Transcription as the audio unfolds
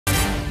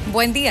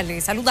Buen día,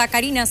 les saluda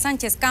Karina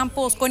Sánchez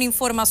Campos con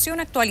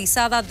información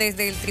actualizada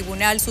desde el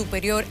Tribunal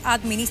Superior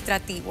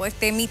Administrativo.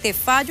 Este emite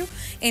fallo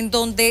en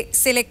donde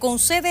se le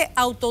concede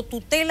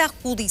autotutela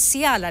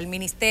judicial al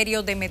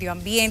Ministerio de Medio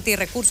Ambiente y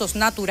Recursos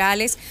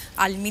Naturales,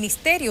 al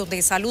Ministerio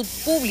de Salud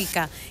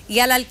Pública y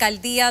a la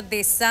Alcaldía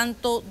de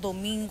Santo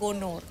Domingo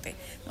Norte.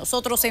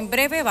 Nosotros en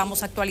breve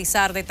vamos a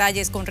actualizar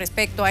detalles con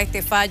respecto a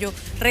este fallo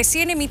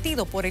recién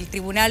emitido por el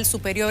Tribunal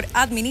Superior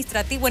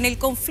Administrativo en el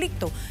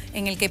conflicto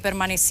en el que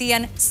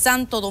permanecían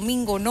Santo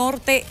Domingo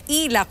Norte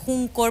y la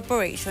Jun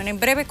Corporation. En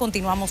breve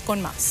continuamos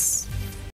con más.